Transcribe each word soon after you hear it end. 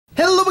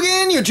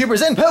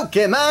YouTubers and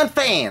Pokemon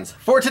fans!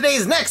 For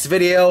today's next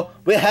video,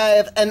 we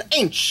have an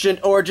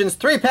Ancient Origins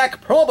 3-pack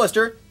promo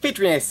blister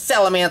featuring a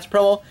Salamence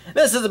promo.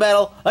 This is a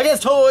battle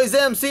against Toys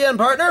MCN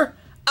partner,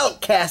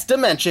 Outcast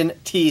Dimension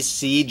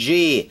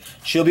TCG.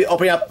 She'll be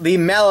opening up the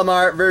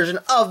Malamar version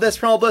of this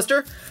promo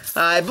blister.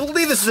 I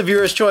believe this is a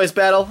viewer's choice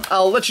battle.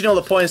 I'll let you know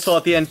the points total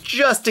at the end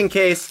just in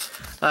case.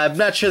 I'm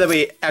not sure that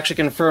we actually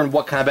confirmed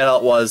what kind of battle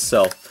it was,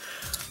 so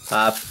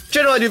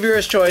generally I do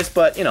viewer's choice,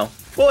 but you know,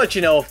 we'll let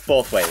you know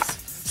both ways.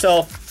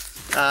 So,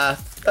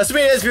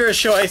 assuming it is viewer's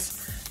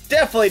choice,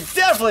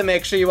 definitely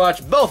make sure you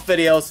watch both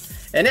videos,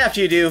 and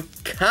after you do,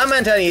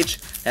 comment on each,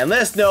 and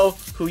let us know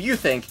who you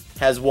think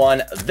has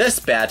won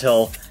this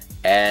battle,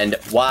 and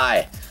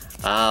why.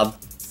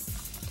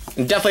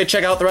 Definitely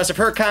check out the rest of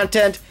her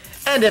content,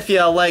 and if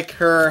you like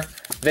her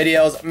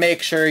videos,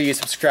 make sure you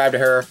subscribe to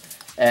her,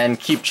 and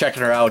keep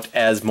checking her out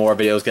as more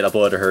videos get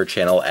uploaded to her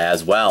channel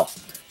as well.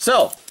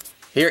 So,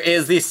 here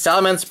is the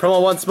Salamence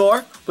promo once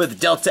more, with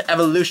Delta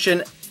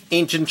Evolution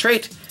Ancient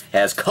Trait,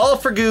 has Call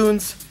for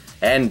Goons,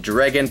 and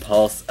Dragon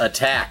Pulse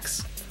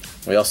attacks.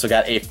 We also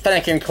got a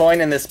Fennekin coin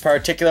in this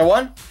particular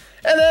one,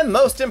 and then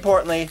most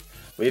importantly,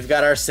 we've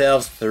got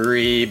ourselves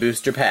 3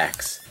 booster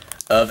packs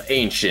of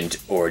Ancient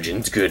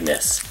Origins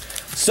goodness.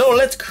 So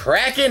let's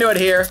crack into it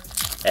here,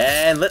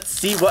 and let's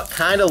see what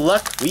kind of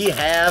luck we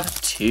have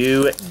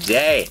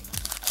today.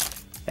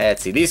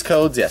 Let's see, these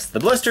codes, yes, the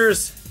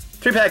blisters,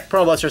 3-pack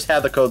promo blisters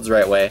have the codes the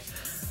right way.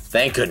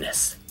 Thank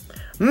goodness.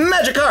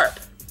 Magikarp,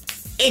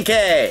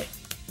 Inkay,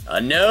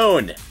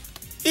 Unknown,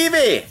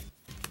 Eevee,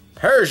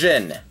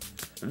 Persian,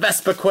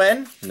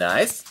 Vespiquen,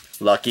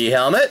 nice, Lucky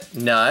Helmet,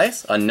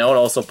 nice, Unknown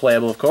also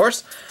playable of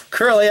course,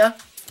 Kirlia,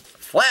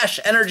 Flash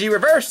Energy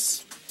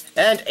Reverse,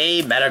 and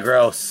a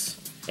Metagross,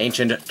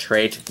 Ancient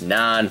Trait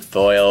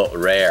non-foil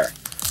rare.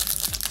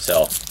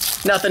 So,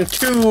 nothing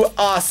too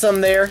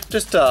awesome there,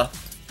 just a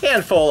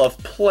handful of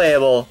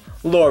playable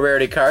lower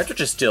rarity cards,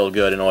 which is still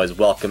good and always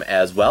welcome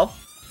as well.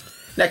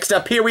 Next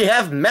up here we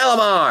have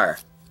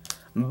Malamar,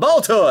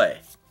 Baltoy,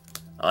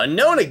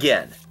 Unknown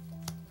again,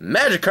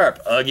 Magikarp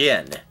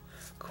again,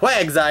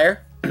 Quagsire,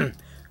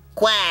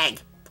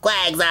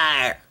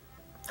 Quagsire.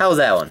 How was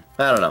that one?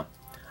 I don't know.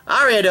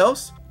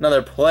 Ariados,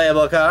 another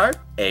playable card,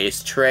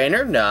 Ace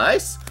Trainer,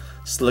 nice,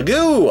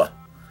 Slagoo,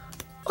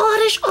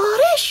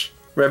 Oddish,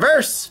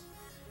 Reverse,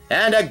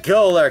 and a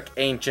Golurk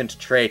Ancient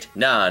Trait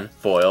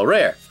non-foil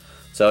rare.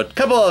 So a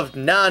couple of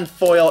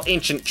non-foil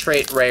Ancient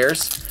Trait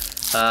rares.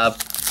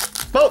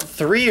 About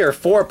 3 or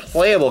 4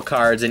 playable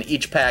cards in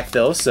each pack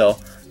though, so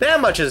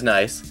that much is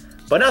nice,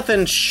 but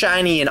nothing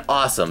shiny and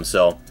awesome,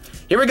 so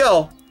here we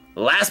go.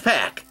 Last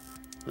pack.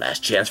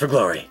 Last chance for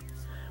glory.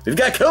 We've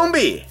got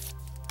Combee,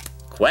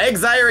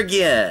 Quagsire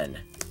again,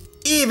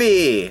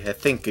 Eevee, I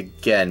think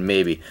again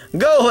maybe,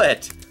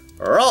 Golett,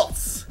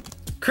 Ralts,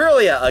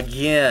 Kirlia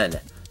again,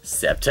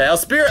 Sceptile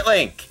Spirit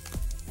Link,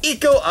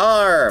 Eco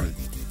Arm.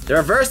 The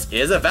reverse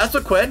is a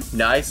Vespiquen,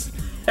 nice,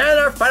 and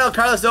our final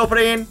card this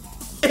opening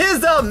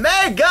is the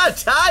Mega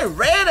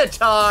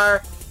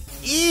Tyranitar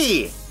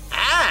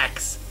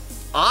EX.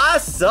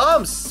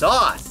 Awesome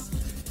sauce.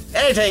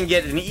 Anytime you can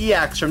get an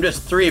EX from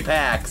just 3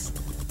 packs,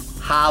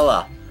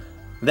 holla.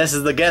 This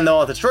is again the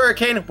one with the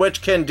Hurricane,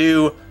 which can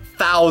do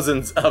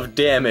thousands of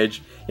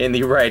damage in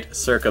the right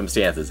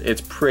circumstances.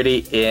 It's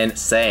pretty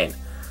insane.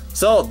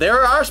 So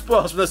there are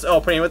spoils from this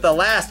opening with the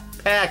last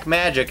pack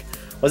magic.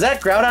 Was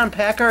that Groudon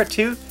pack art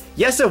too?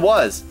 Yes, it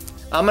was.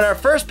 In our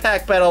first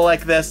pack battle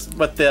like this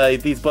with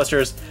these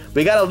blisters,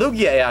 we got a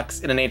Lugia EX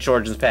in an Ancient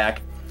Origins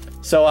pack.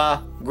 So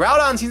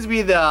Groudon seems to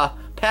be the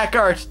pack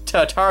art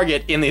to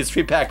target in these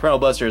 3-pack promo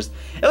blisters,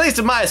 at least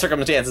in my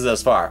circumstances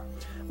thus far.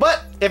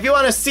 But if you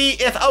want to see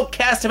if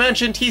Outcast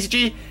Dimension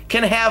TCG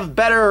can have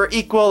better or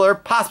equal or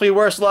possibly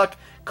worse luck,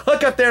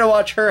 click up there to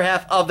watch her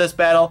half of this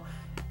battle,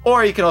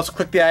 or you can also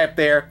click the eye up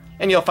there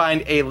and you'll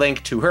find a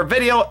link to her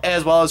video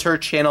as well as her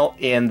channel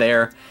in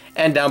there,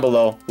 and down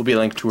below will be a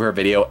link to her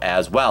video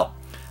as well.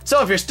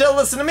 So if you're still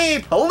listening to me,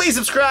 please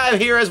subscribe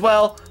here as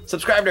well.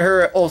 Subscribe to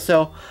her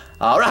also.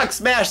 Rock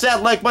smash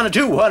that like button to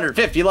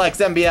 250 likes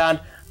and beyond.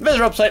 Visit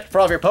our website for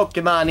all of your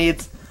Pokemon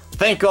needs.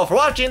 Thank you all for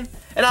watching,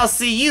 and I'll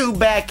see you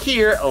back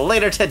here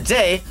later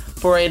today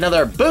for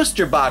another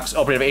booster box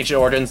opening of Ancient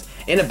Origins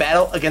in a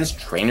battle against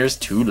Trainers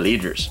 2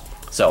 leaders.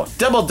 So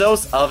double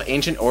dose of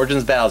Ancient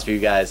Origins battles for you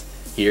guys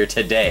here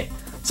today.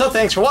 So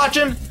thanks for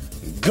watching.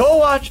 Go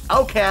watch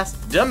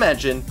Outcast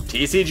Dimension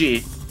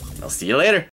TCG. I'll see you later.